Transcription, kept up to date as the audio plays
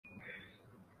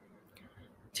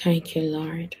Thank you,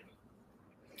 Lord.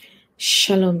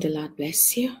 Shalom, the Lord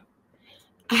bless you.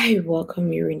 I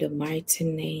welcome you in the mighty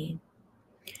name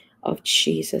of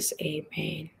Jesus.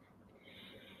 Amen.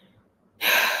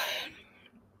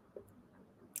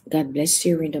 God bless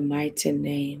you in the mighty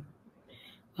name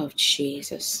of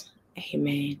Jesus.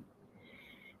 Amen.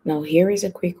 Now, here is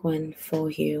a quick one for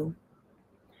you.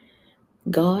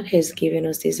 God has given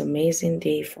us this amazing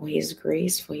day for His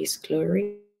grace, for His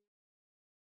glory,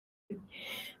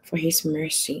 for His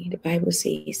mercy. The Bible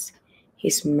says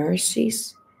His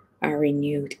mercies are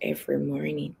renewed every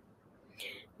morning.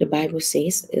 The Bible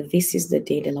says, this is the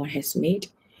day the Lord has made.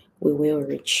 We will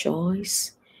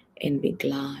rejoice and be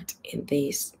glad in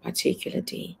this particular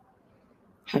day.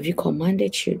 Have you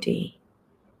commanded your day?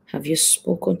 Have you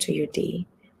spoken to your day?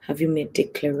 Have you made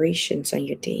declarations on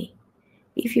your day?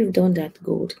 If you've done that,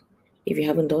 good. If you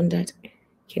haven't done that,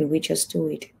 can we just do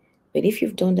it? But if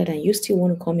you've done that and you still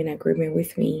want to come in agreement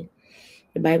with me,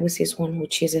 the Bible says one will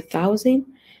chase 1,000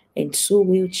 and two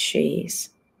will chase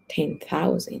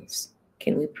 10,000s.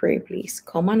 Can we pray, please?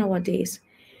 Come on our days.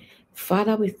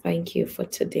 Father, we thank you for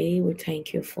today. We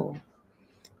thank you for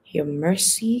your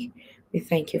mercy. We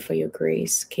thank you for your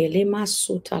grace. Kelema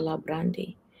sutala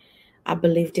brande. I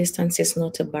believe distance is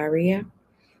not a barrier.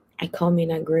 I come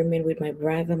in agreement with my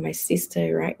brother, my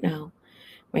sister right now,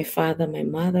 my father, my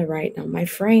mother right now, my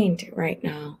friend right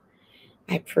now.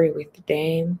 I pray with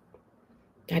them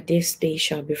that this day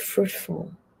shall be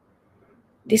fruitful.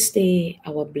 This day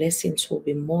our blessings will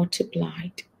be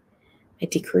multiplied. I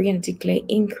decree and declare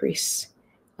increase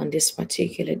on this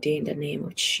particular day in the name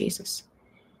of Jesus.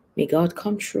 May God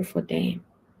come true for them.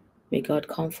 May God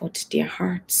comfort their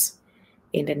hearts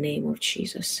in the name of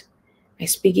Jesus. I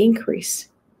speak increase.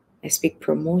 I speak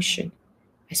promotion.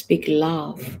 I speak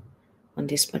love on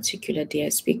this particular day. I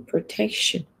speak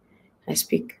protection. I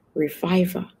speak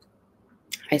revival.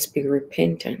 I speak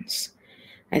repentance.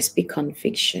 I speak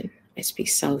conviction. I speak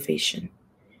salvation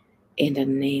in the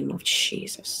name of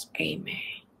Jesus. Amen.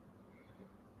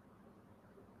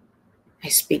 I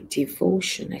speak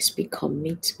devotion. I speak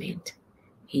commitment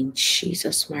in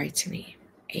Jesus' mighty name.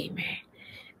 Amen.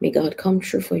 May God come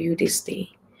true for you this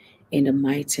day in the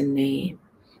mighty name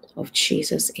of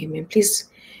Jesus. Amen. Please,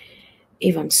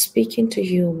 if I'm speaking to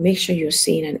you, make sure you're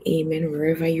saying an amen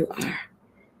wherever you are.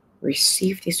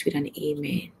 Receive this with an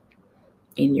amen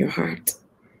in your heart.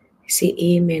 Say,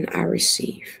 amen, I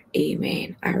receive.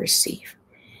 Amen, I receive.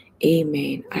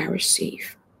 Amen, I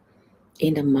receive.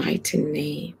 In the mighty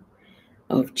name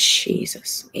of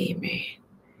Jesus. Amen.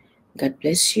 God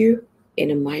bless you in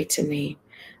the mighty name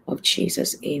of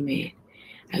Jesus. Amen.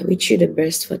 I wish you the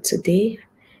best for today.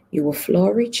 You will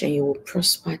flourish and you will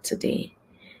prosper today.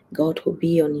 God will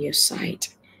be on your side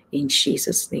in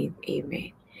Jesus' name.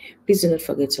 Amen. Please do not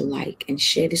forget to like and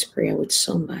share this prayer with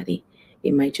somebody.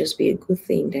 It might just be a good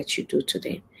thing that you do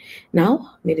today.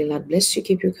 Now, may the Lord bless you,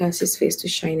 keep you, cause His face to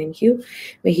shine in you.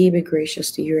 May He be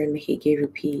gracious to you and may He give you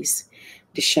peace.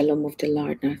 The shalom of the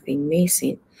Lord, nothing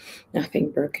missing, nothing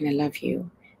broken. I love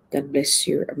you. God bless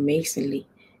you amazingly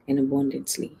and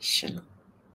abundantly. Shalom.